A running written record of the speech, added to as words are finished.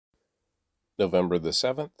November the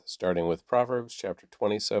 7th, starting with Proverbs chapter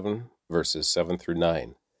 27, verses 7 through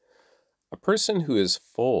 9. A person who is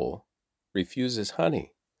full refuses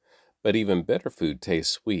honey, but even bitter food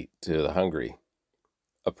tastes sweet to the hungry.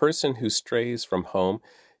 A person who strays from home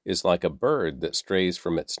is like a bird that strays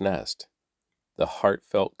from its nest. The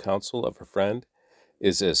heartfelt counsel of a friend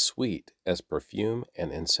is as sweet as perfume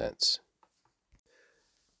and incense.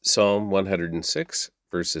 Psalm 106,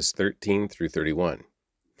 verses 13 through 31.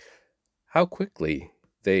 How quickly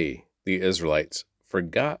they, the Israelites,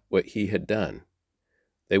 forgot what he had done.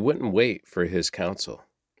 They wouldn't wait for his counsel.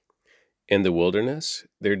 In the wilderness,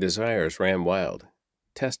 their desires ran wild,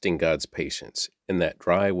 testing God's patience in that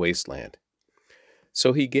dry wasteland.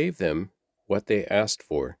 So he gave them what they asked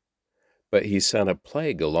for, but he sent a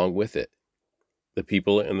plague along with it. The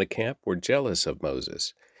people in the camp were jealous of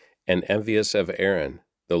Moses and envious of Aaron,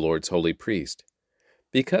 the Lord's holy priest.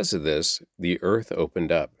 Because of this, the earth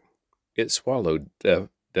opened up. It swallowed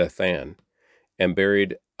Dathan and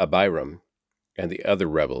buried Abiram and the other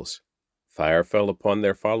rebels. Fire fell upon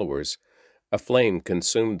their followers. A flame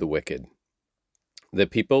consumed the wicked. The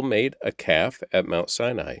people made a calf at Mount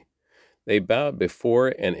Sinai. They bowed before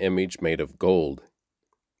an image made of gold.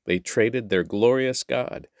 They traded their glorious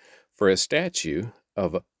God for a statue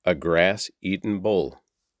of a grass-eaten bull.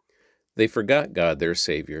 They forgot God, their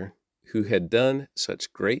Savior, who had done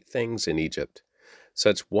such great things in Egypt,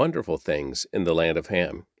 such wonderful things in the land of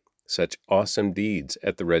Ham, such awesome deeds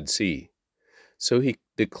at the Red Sea. So he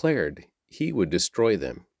declared he would destroy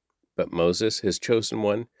them. But Moses, his chosen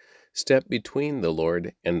one, stepped between the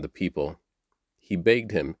Lord and the people. He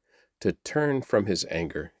begged him to turn from his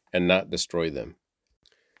anger and not destroy them.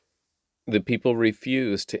 The people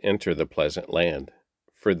refused to enter the pleasant land,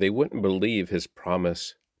 for they wouldn't believe his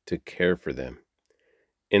promise to care for them.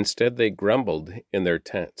 Instead, they grumbled in their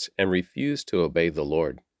tents and refused to obey the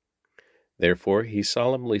Lord. Therefore, he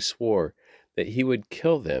solemnly swore that he would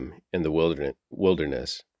kill them in the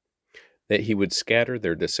wilderness, that he would scatter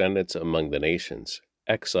their descendants among the nations,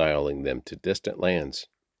 exiling them to distant lands.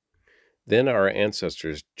 Then our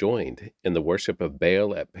ancestors joined in the worship of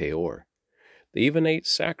Baal at Peor. They even ate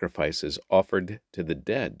sacrifices offered to the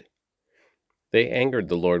dead. They angered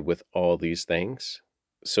the Lord with all these things,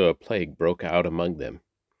 so a plague broke out among them.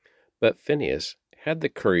 But Phinehas had the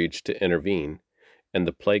courage to intervene, and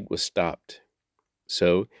the plague was stopped.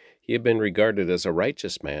 So he had been regarded as a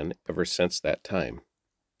righteous man ever since that time.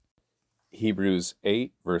 Hebrews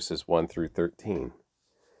 8, verses 1 through 13.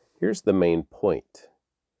 Here's the main point.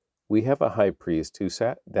 We have a high priest who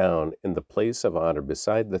sat down in the place of honor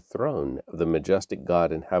beside the throne of the majestic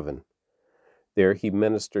God in heaven. There he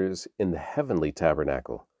ministers in the heavenly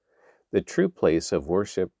tabernacle, the true place of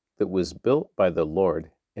worship that was built by the Lord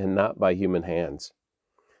and not by human hands.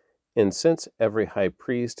 And since every high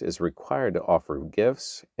priest is required to offer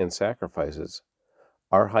gifts and sacrifices,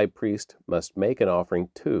 our high priest must make an offering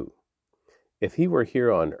too. If he were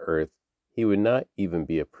here on earth, he would not even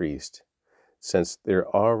be a priest, since there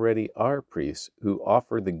already are priests who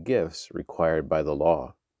offer the gifts required by the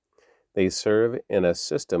law. They serve in a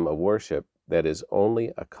system of worship that is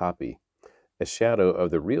only a copy, a shadow of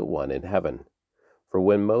the real one in heaven. For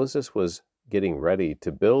when Moses was getting ready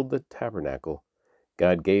to build the tabernacle,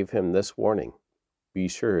 God gave him this warning: be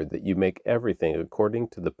sure that you make everything according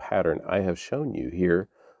to the pattern I have shown you here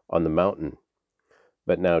on the mountain.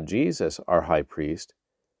 But now Jesus, our high priest,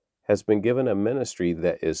 has been given a ministry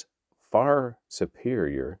that is far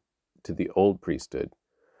superior to the old priesthood,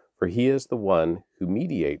 for he is the one who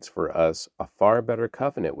mediates for us a far better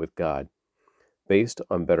covenant with God, based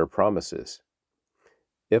on better promises.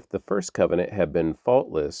 If the first covenant had been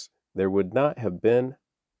faultless, there would have been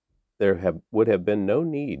no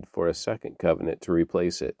need for a second covenant to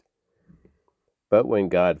replace it. But when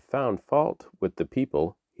God found fault with the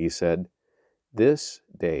people, he said, "This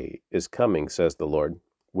day is coming, says the Lord,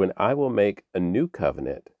 when I will make a new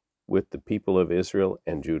covenant with the people of Israel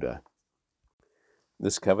and Judah.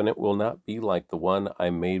 This covenant will not be like the one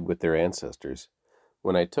I made with their ancestors,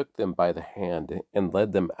 when I took them by the hand and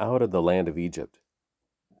led them out of the land of Egypt.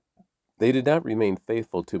 They did not remain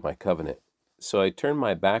faithful to my covenant, so I turned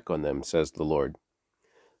my back on them, says the Lord.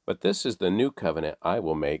 But this is the new covenant I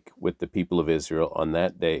will make with the people of Israel on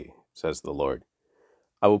that day, says the Lord.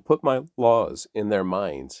 I will put my laws in their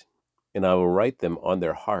minds, and I will write them on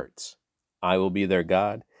their hearts. I will be their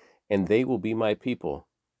God, and they will be my people.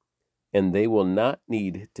 And they will not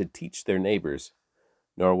need to teach their neighbors,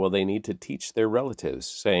 nor will they need to teach their relatives,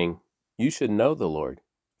 saying, you should know the Lord,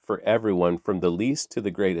 for everyone from the least to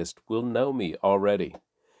the greatest will know me already.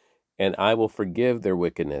 And I will forgive their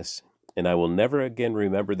wickedness, and I will never again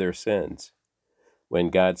remember their sins. When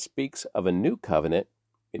God speaks of a new covenant,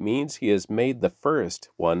 it means he has made the first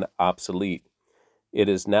one obsolete. It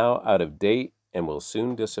is now out of date and will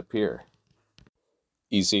soon disappear.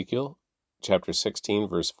 Ezekiel chapter 16,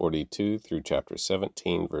 verse 42 through chapter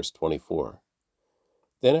 17, verse 24.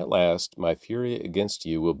 Then at last my fury against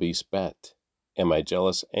you will be spent, and my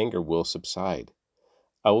jealous anger will subside.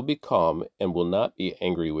 I will be calm and will not be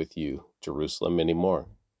angry with you, Jerusalem, any more.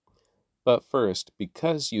 But first,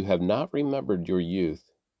 because you have not remembered your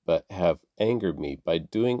youth, but have angered me by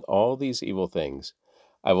doing all these evil things,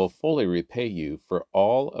 I will fully repay you for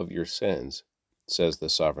all of your sins, says the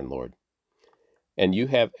sovereign Lord. And you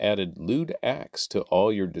have added lewd acts to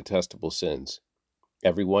all your detestable sins.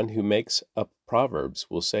 Everyone who makes up proverbs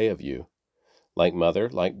will say of you, like mother,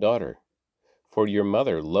 like daughter. For your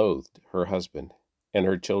mother loathed her husband and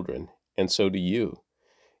her children, and so do you.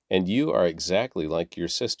 And you are exactly like your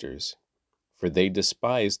sisters, for they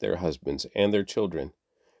despise their husbands and their children.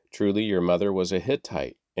 Truly your mother was a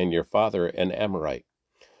Hittite, and your father an Amorite.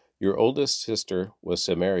 Your oldest sister was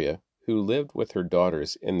Samaria, who lived with her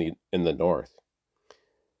daughters in the north.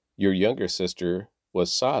 Your younger sister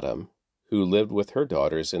was Sodom, who lived with her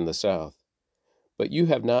daughters in the south. But you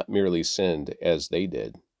have not merely sinned as they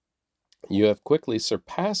did. You have quickly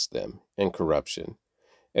surpassed them in corruption.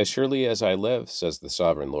 As surely as I live, says the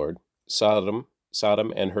sovereign Lord, Sodom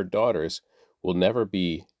and her daughters were never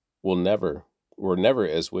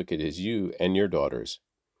as wicked as you and your daughters.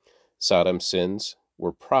 Sodom's sins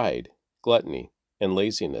were pride, gluttony, and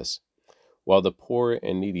laziness, while the poor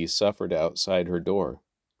and needy suffered outside her door.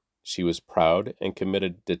 She was proud and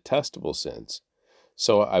committed detestable sins,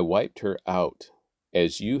 so I wiped her out,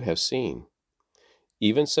 as you have seen.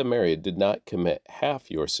 Even Samaria did not commit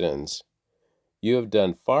half your sins. You have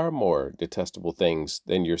done far more detestable things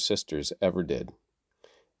than your sisters ever did.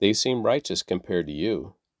 They seem righteous compared to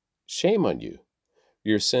you. Shame on you!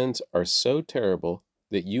 Your sins are so terrible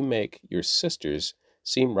that you make your sisters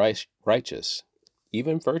seem righteous,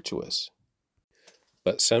 even virtuous.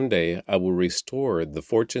 But someday I will restore the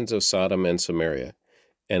fortunes of Sodom and Samaria,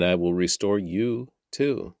 and I will restore you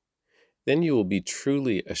too. Then you will be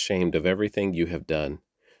truly ashamed of everything you have done,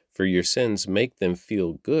 for your sins make them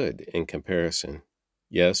feel good in comparison.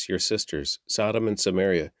 Yes, your sisters, Sodom and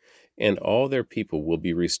Samaria, and all their people will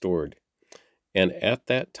be restored. And at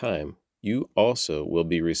that time you also will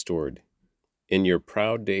be restored. In your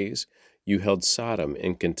proud days you held Sodom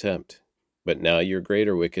in contempt, but now your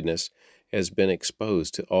greater wickedness has been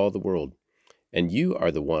exposed to all the world, and you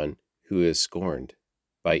are the one who is scorned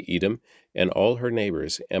by Edom and all her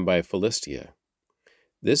neighbors, and by Philistia.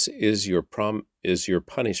 This is your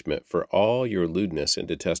punishment for all your lewdness and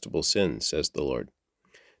detestable sins, says the Lord.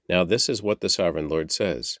 Now this is what the sovereign Lord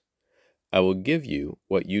says: I will give you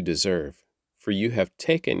what you deserve, for you have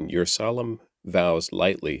taken your solemn vows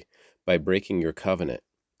lightly by breaking your covenant.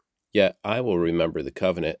 Yet I will remember the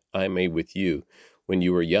covenant I made with you when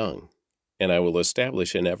you were young, and I will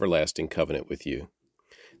establish an everlasting covenant with you.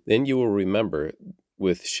 Then you will remember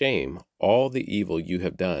with shame all the evil you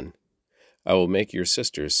have done. I will make your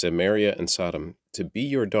sisters, Samaria and Sodom, to be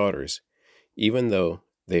your daughters, even though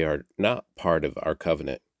they are not part of our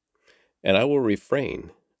covenant. And I will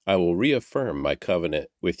reaffirm my covenant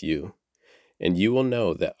with you, and you will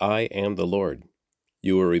know that I am the Lord.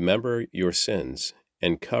 You will remember your sins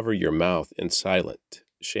and cover your mouth in silent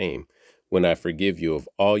shame when I forgive you of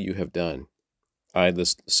all you have done. I,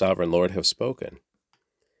 the sovereign Lord, have spoken.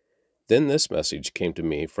 Then this message came to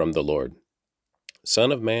me from the Lord: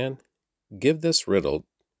 Son of man, give this riddle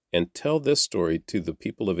and tell this story to the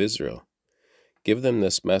people of Israel. Give them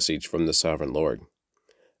this message from the sovereign Lord.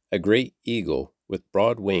 A great eagle with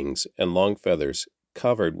broad wings and long feathers,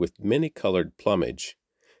 covered with many-colored plumage,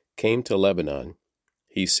 came to Lebanon.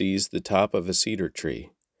 He seized the top of a cedar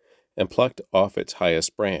tree and plucked off its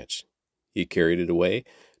highest branch. He carried it away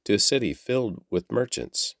to a city filled with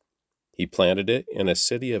merchants. He planted it in a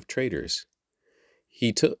city of traders.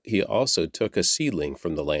 He also took a seedling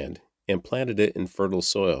from the land and planted it in fertile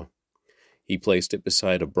soil. He placed it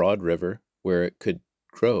beside a broad river where it could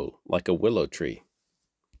grow like a willow tree.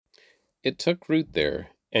 It took root there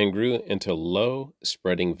and grew into a low,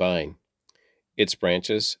 spreading vine. Its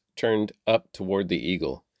branches turned up toward the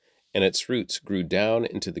eagle, and its roots grew down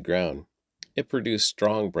into the ground. It produced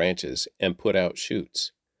strong branches and put out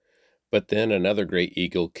shoots. But then another great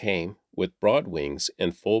eagle came, with broad wings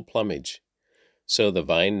and full plumage. So the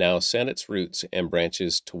vine now sent its roots and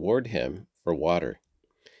branches toward him for water,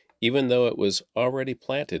 even though it was already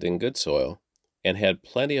planted in good soil and had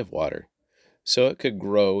plenty of water, so it could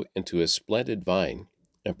grow into a splendid vine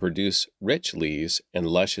and produce rich leaves and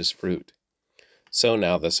luscious fruit. So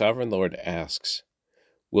now the sovereign Lord asks,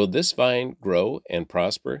 Will this vine grow and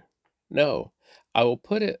prosper? No, I will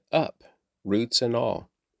put it up, roots and all.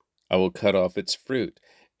 I will cut off its fruit,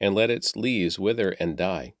 and let its leaves wither and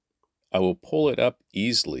die. I will pull it up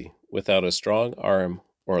easily, without a strong arm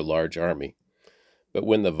or a large army. But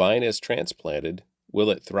when the vine is transplanted, will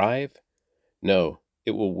it thrive? No,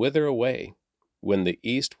 it will wither away when the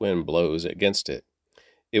east wind blows against it.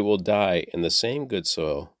 It will die in the same good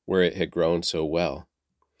soil where it had grown so well.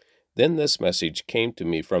 Then this message came to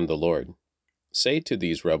me from the Lord. Say to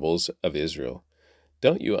these rebels of Israel,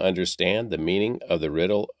 don't you understand the meaning of the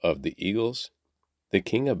riddle of the eagles? The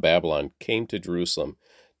king of Babylon came to Jerusalem,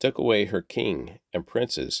 took away her king and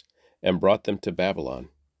princes, and brought them to Babylon.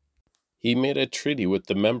 He made a treaty with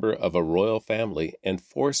the member of a royal family and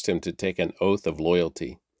forced him to take an oath of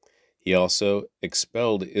loyalty. He also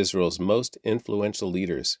expelled Israel's most influential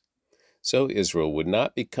leaders. So Israel would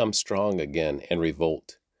not become strong again and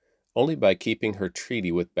revolt. Only by keeping her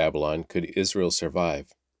treaty with Babylon could Israel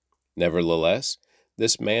survive. Nevertheless,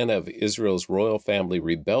 this man of Israel's royal family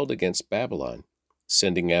rebelled against Babylon,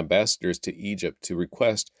 sending ambassadors to Egypt to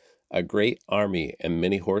request a great army and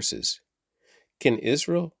many horses. Can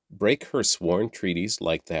Israel break her sworn treaties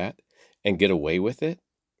like that and get away with it?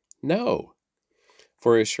 No.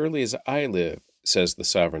 For as surely as I live, says the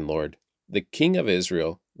sovereign Lord, the king of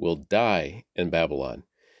Israel will die in Babylon,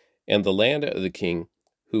 and the land of the king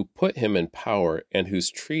who put him in power and whose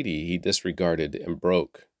treaty he disregarded and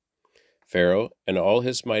broke. Pharaoh and all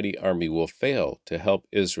his mighty army will fail to help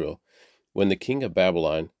Israel when the king of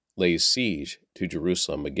Babylon lays siege to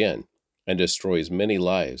Jerusalem again and destroys many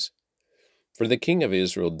lives. For the king of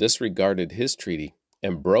Israel disregarded his treaty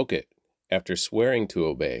and broke it after swearing to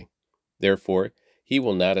obey. Therefore, he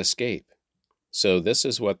will not escape. So this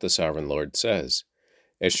is what the sovereign Lord says.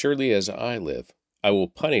 As surely as I live, I will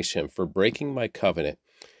punish him for breaking my covenant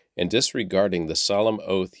and disregarding the solemn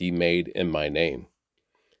oath he made in my name.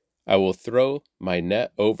 I will throw my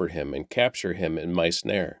net over him and capture him in my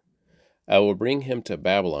snare. I will bring him to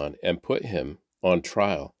Babylon and put him on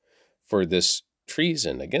trial for this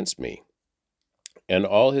treason against me. And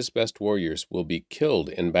all his best warriors will be killed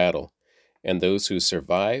in battle, and those who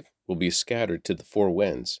survive will be scattered to the four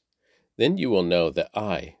winds. Then you will know that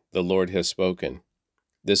I, the Lord, have spoken.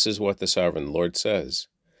 This is what the sovereign Lord says.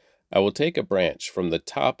 I will take a branch from the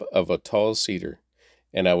top of a tall cedar,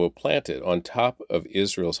 and I will plant it on top of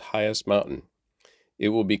Israel's highest mountain. It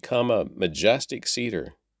will become a majestic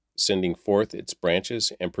cedar, sending forth its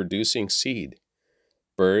branches and producing seed.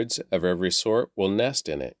 Birds of every sort will nest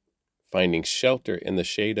in it, finding shelter in the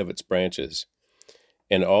shade of its branches.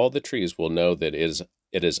 And all the trees will know that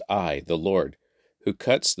it is I, the Lord, who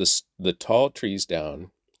cuts the tall trees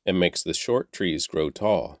down and makes the short trees grow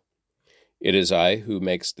tall. It is I who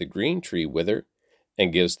makes the green tree wither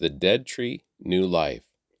and gives the dead tree new life.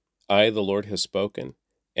 I, the Lord, have spoken,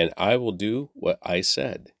 and I will do what I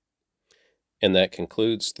said. And that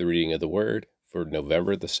concludes the reading of the Word for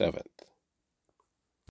November the 7th.